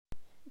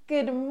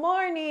Good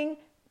morning,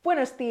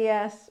 buenos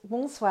dias,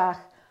 bonsoir.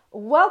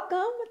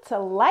 Welcome to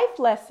Life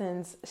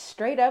Lessons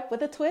Straight Up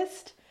with a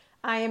Twist.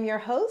 I am your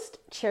host,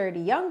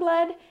 Charity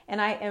Youngblood, and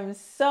I am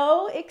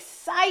so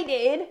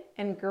excited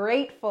and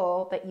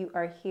grateful that you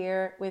are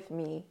here with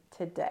me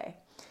today.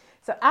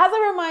 So as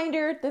a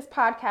reminder, this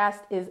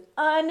podcast is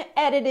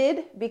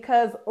unedited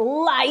because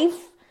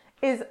life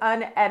is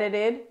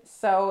unedited.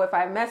 So if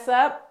I mess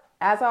up,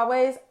 as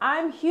always,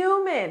 I'm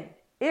human.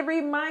 It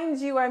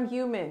reminds you I'm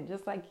human,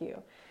 just like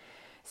you.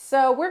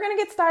 So we're going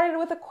to get started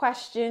with a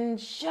question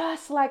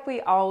just like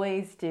we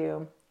always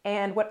do.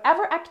 And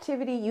whatever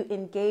activity you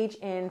engage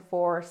in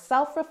for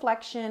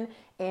self-reflection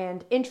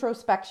and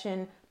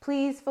introspection,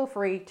 please feel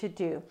free to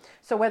do.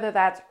 So whether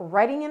that's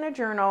writing in a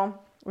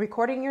journal,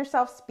 recording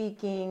yourself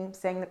speaking,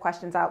 saying the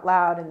questions out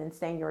loud, and then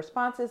saying your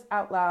responses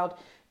out loud,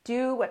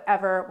 do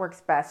whatever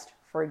works best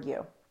for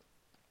you.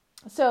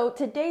 So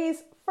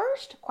today's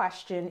first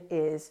question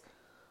is,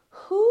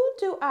 who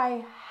do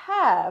I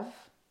have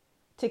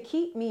to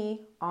keep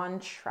me on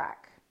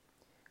track?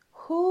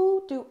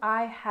 Who do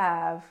I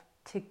have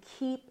to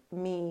keep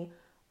me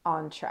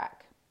on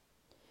track?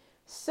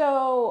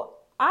 So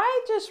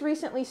I just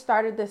recently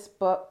started this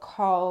book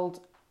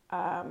called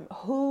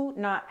Who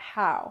Not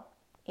How.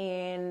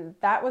 And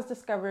that was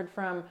discovered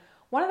from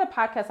one of the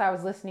podcasts I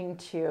was listening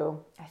to.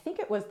 I think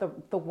it was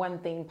the One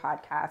Thing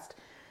podcast.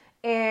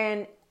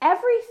 And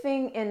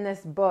everything in this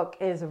book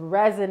is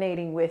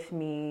resonating with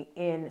me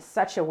in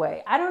such a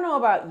way. I don't know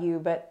about you,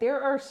 but there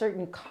are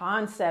certain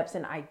concepts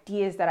and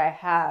ideas that I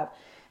have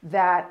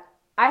that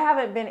I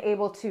haven't been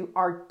able to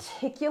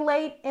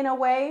articulate in a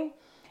way.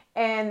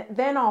 And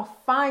then I'll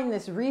find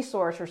this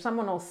resource or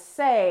someone will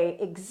say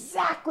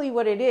exactly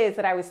what it is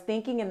that I was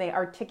thinking, and they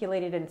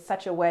articulate it in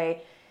such a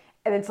way.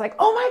 And it's like,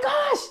 oh my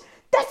gosh,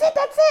 that's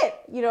it.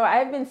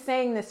 I've been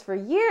saying this for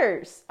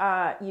years.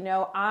 I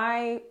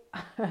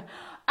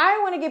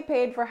want to get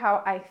paid for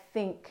how I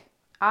think.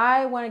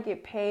 I want to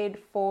get paid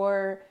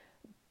for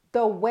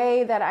the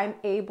way that I'm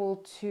able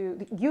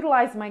to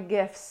utilize my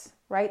gifts,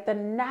 right? The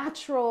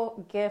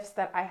natural gifts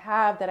that I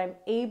have that I'm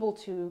able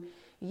to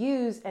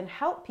use and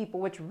help people,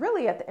 which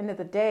really at the end of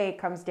the day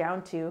comes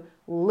down to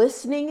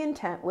listening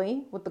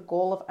intently with the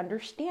goal of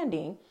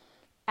understanding,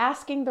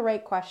 asking the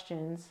right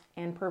questions,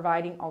 and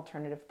providing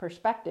alternative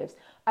perspectives.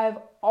 I've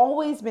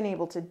always been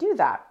able to do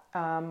that.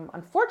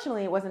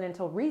 Unfortunately, it wasn't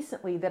until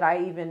recently that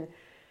I even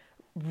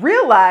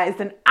realized,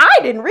 and I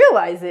didn't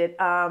realize it.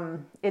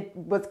 It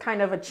was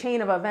kind of a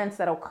chain of events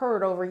that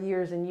occurred over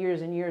years and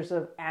years and years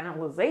of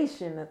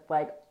analyzation. It's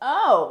like,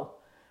 oh,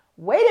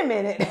 wait a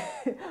minute.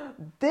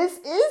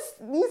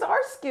 These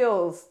are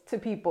skills to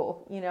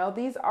people.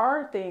 These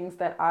are things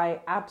that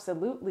I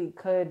absolutely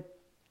could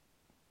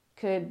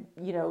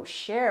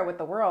share with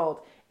the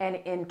world, and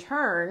in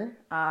turn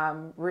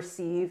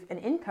receive an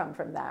income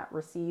from that,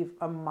 receive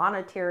a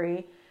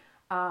monetary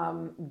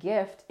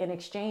gift in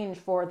exchange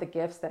for the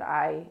gifts that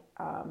I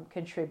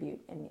contribute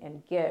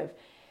and give.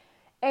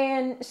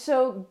 And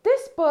so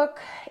this book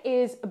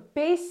is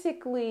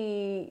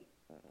basically,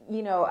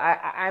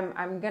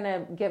 I'm going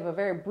to give a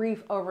very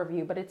brief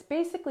overview, but it's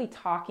basically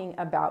talking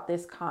about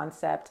this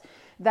concept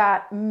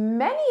that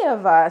many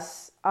of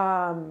us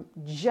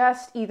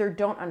just either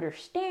don't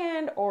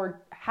understand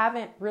or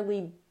haven't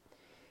really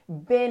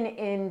been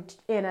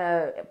in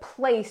a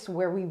place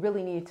where we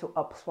really need to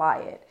apply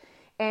it.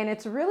 And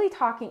it's really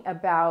talking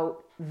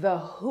about the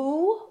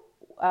who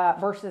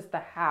versus the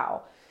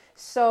how.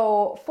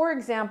 So, for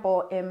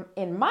example,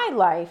 in my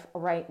life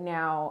right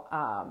now,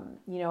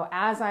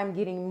 as I'm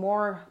getting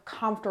more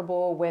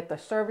comfortable with the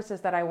services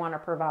that I want to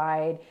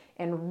provide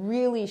and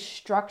really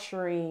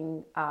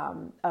structuring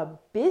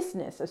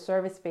a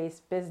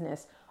service-based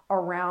business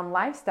around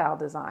lifestyle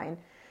design,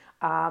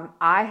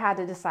 I had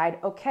to decide,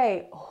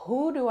 okay,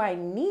 who do I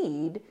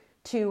need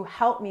to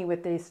help me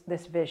with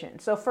this vision?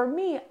 So for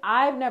me,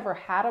 I've never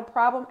had a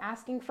problem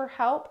asking for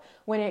help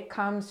when it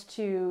comes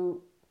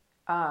to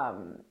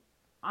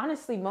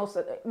honestly, most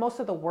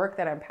of the work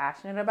that I'm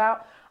passionate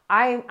about.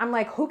 I'm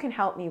like, who can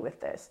help me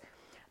with this?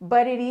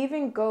 But it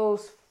even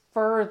goes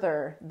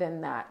further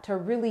than that to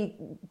really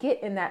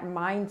get in that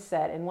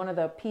mindset. And one of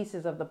the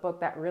pieces of the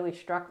book that really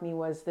struck me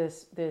was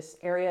this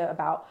area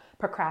about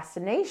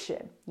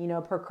procrastination,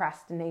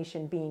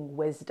 procrastination being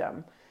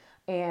wisdom.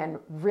 And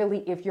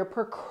really, if you're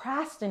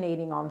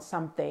procrastinating on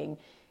something,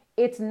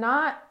 it's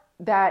not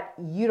that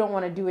you don't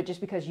want to do it just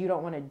because you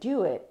don't want to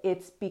do it.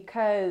 It's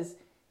because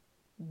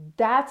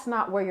that's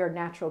not where your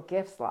natural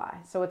gifts lie.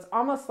 So it's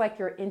almost like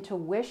your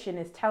intuition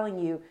is telling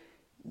you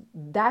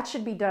that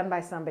should be done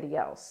by somebody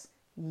else.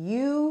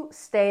 You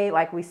stay,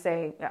 like we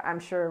say,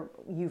 I'm sure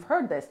you've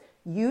heard this,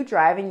 you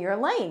drive in your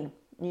lane.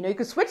 You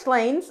can switch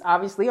lanes,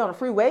 obviously on a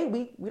freeway.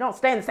 We don't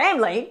stay in the same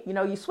lane,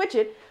 you switch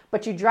it,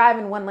 but you drive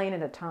in one lane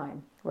at a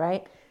time,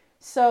 right?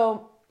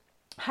 So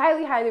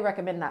highly, highly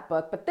recommend that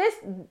book. But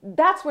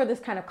that's where this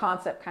kind of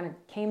concept kind of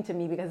came to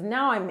me, because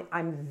now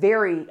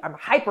I'm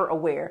hyper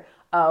aware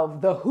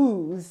of the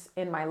who's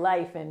in my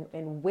life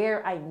and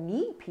where I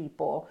need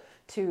people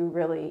to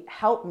really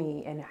help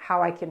me and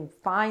how I can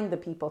find the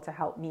people to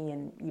help me.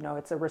 And,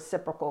 it's a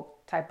reciprocal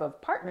type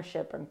of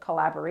partnership and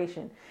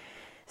collaboration.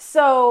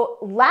 So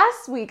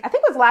last week, I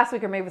think it was last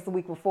week or maybe it was the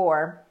week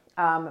before,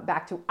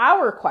 back to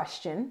our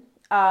question,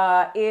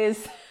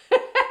 is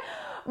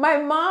my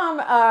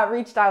mom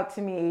reached out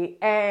to me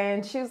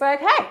and she was like,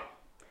 hey,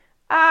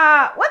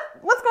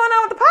 what's going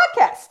on with the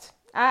podcast?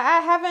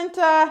 I haven't,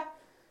 I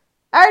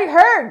already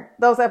heard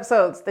those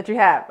episodes that you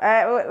have.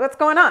 What's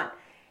going on?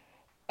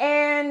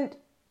 And,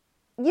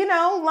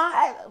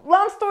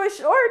 long story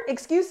short,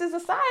 excuses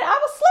aside, I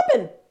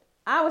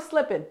was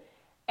slipping.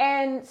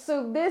 And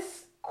so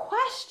this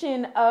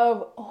question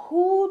of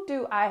who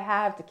do I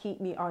have to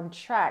keep me on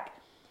track,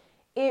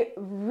 it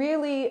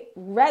really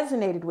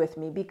resonated with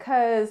me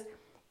because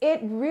it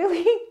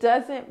really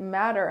doesn't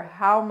matter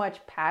how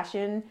much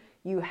passion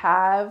you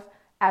have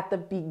at the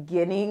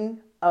beginning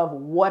of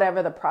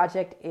whatever the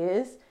project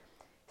is.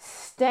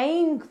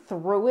 Staying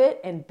through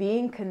it and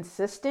being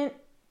consistent,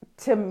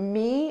 to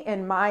me,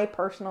 in my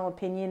personal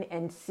opinion,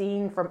 and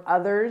seeing from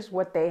others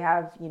what they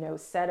have,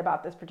 said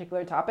about this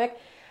particular topic,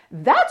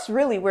 that's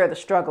really where the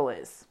struggle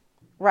is,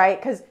 right?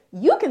 Because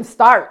you can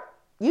start,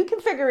 you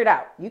can figure it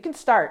out, you can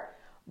start.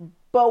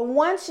 But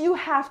once you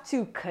have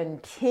to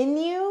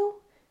continue,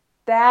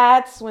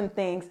 that's when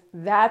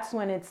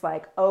it's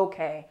like,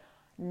 okay,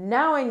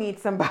 now I need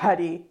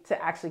somebody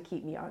to actually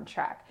keep me on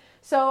track.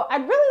 So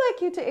I'd really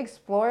like you to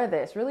explore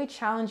this, really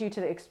challenge you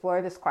to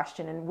explore this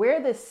question and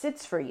where this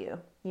sits for you.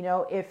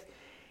 If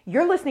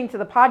you're listening to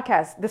this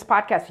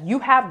podcast, you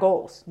have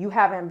goals, you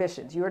have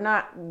ambitions. You're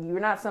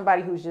not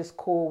somebody who's just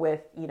cool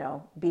with,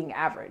 being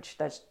average.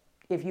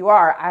 If you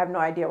are, I have no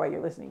idea why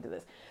you're listening to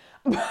this,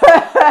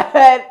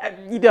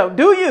 but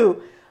do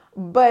you?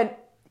 But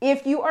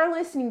if you are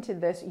listening to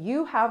this,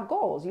 you have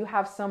goals. You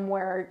have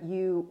somewhere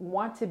you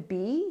want to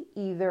be,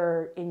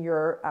 either in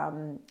your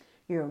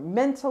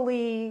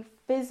mentally,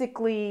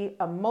 physically,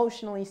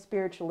 emotionally,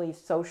 spiritually,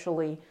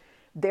 socially.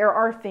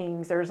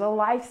 There's a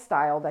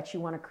lifestyle that you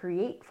want to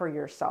create for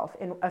yourself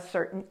in a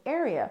certain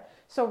area.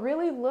 So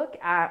really look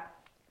at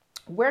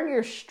where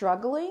you're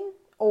struggling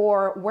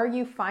or where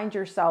you find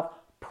yourself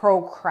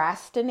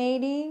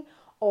procrastinating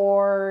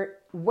or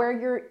where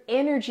your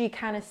energy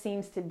kind of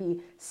seems to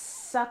be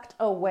sucked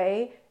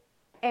away,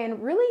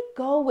 and really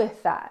go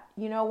with that.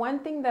 One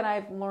thing that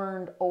I've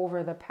learned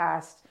over the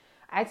past,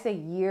 I'd say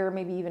year,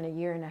 maybe even a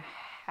year and a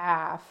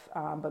half,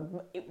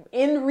 but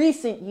in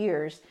recent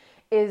years,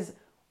 is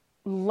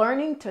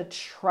learning to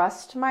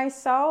trust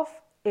myself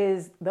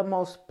is the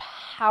most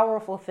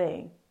powerful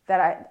thing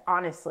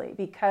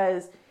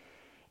because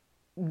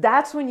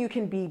that's when you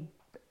can be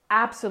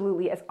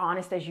absolutely as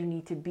honest as you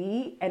need to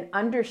be and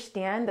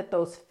understand that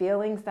those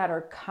feelings that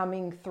are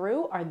coming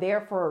through are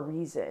there for a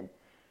reason.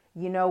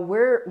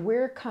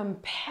 We're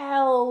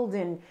compelled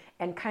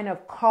and kind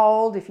of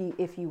called, if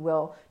you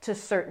will, to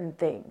certain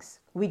things.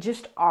 We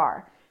just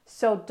are.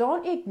 So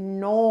don't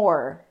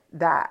ignore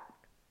that,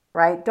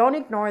 right? Don't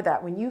ignore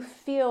that. When you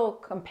feel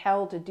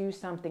compelled to do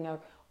something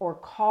or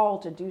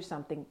called to do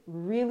something,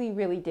 really,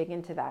 really dig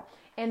into that.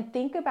 And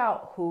think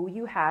about who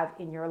you have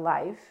in your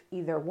life,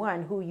 either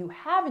one, who you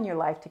have in your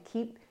life to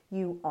keep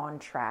you on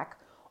track,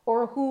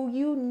 or who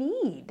you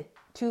need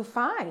to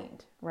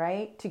find,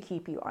 right, to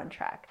keep you on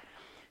track.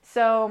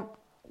 So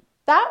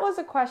that was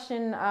a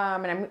question,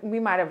 and we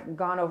might have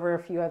gone over a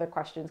few other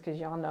questions because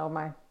y'all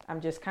know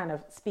I'm just kind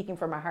of speaking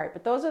from my heart.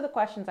 But those are the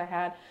questions I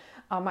had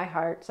on my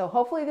heart. So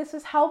hopefully this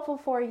is helpful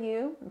for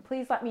you.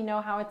 Please let me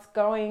know how it's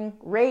going.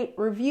 Rate,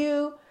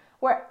 review,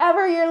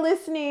 wherever you're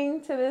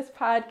listening to this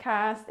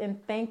podcast.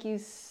 And thank you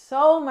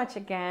so much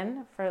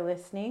again for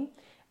listening.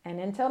 And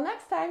until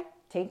next time,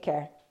 take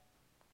care.